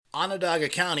Onondaga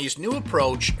County's new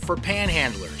approach for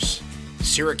panhandlers.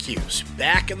 Syracuse,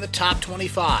 back in the top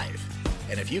 25.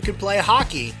 And if you can play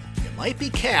hockey, you might be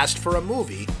cast for a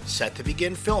movie set to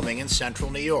begin filming in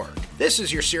central New York. This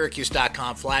is your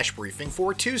Syracuse.com flash briefing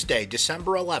for Tuesday,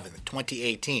 December 11th,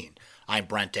 2018. I'm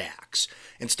Brent Axe.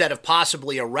 Instead of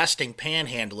possibly arresting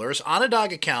panhandlers,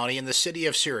 Onondaga County and the city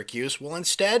of Syracuse will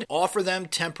instead offer them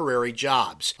temporary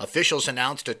jobs. Officials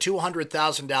announced a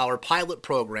 $200,000 pilot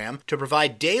program to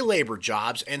provide day labor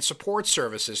jobs and support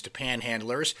services to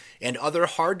panhandlers and other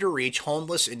hard-to-reach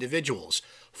homeless individuals.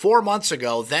 4 months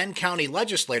ago, then County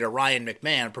Legislator Ryan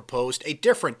McMahon proposed a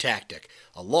different tactic,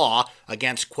 a law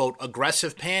against, quote,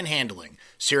 aggressive panhandling.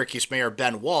 Syracuse Mayor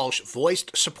Ben Walsh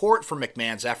voiced support for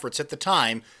McMahon's efforts at the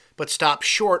time, but stopped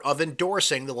short of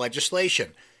endorsing the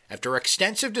legislation. After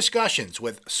extensive discussions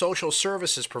with social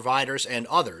services providers and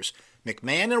others,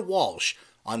 McMahon and Walsh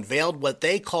unveiled what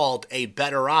they called a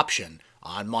better option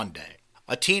on Monday.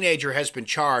 A teenager has been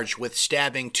charged with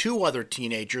stabbing 2 other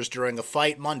teenagers during a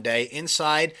fight Monday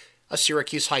inside a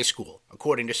Syracuse high school,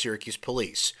 according to Syracuse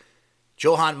police.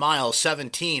 Johan Miles,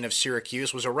 17, of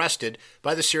Syracuse, was arrested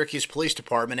by the Syracuse Police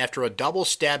Department after a double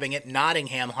stabbing at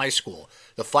Nottingham High School.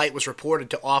 The fight was reported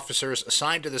to officers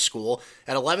assigned to the school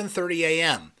at 11:30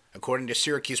 a.m., according to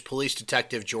Syracuse Police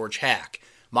Detective George Hack.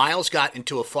 Miles got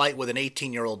into a fight with an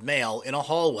 18-year-old male in a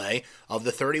hallway of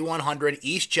the 3100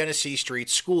 East Genesee Street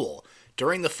school.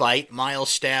 During the fight, Miles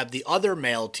stabbed the other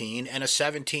male teen and a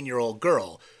 17-year-old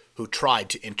girl who tried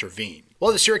to intervene.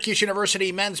 Well, the Syracuse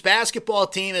University men's basketball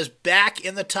team is back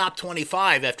in the top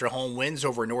 25 after home wins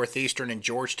over Northeastern and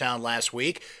Georgetown last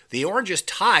week. The Oranges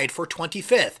tied for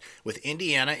 25th with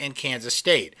Indiana and Kansas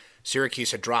State.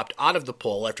 Syracuse had dropped out of the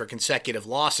poll after consecutive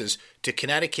losses to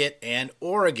Connecticut and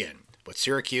Oregon. But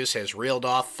Syracuse has reeled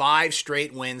off 5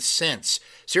 straight wins since.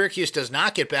 Syracuse does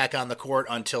not get back on the court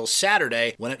until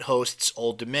Saturday when it hosts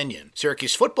Old Dominion.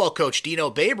 Syracuse football coach Dino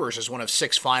Babers is one of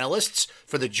 6 finalists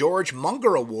for the George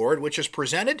Munger Award, which is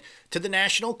presented to the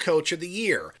National Coach of the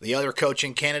Year. The other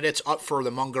coaching candidates up for the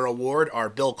Munger Award are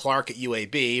Bill Clark at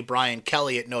UAB, Brian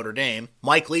Kelly at Notre Dame,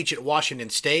 Mike Leach at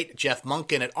Washington State, Jeff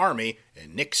Monken at Army,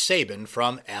 and Nick Saban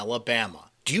from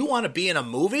Alabama. Do you want to be in a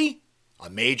movie? A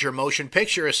major motion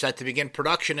picture is set to begin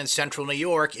production in central New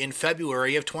York in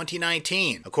February of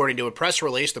 2019. According to a press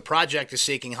release, the project is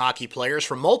seeking hockey players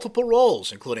for multiple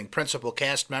roles, including principal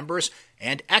cast members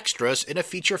and extras in a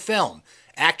feature film.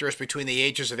 Actors between the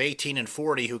ages of 18 and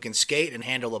 40 who can skate and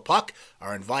handle a puck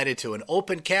are invited to an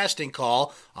open casting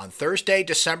call on Thursday,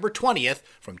 December 20th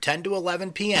from 10 to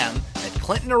 11 p.m. at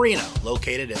Clinton Arena,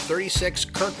 located at 36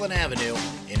 Kirkland Avenue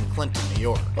in Clinton, New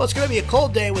York. Well, it's going to be a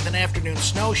cold day with an afternoon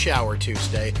snow shower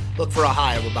Tuesday. Look for a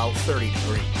high of about 30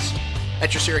 degrees.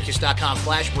 That's your Syracuse.com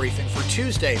flash briefing for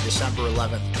Tuesday, December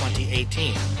 11th,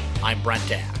 2018. I'm Brent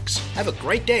Axe. Have a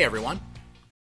great day, everyone.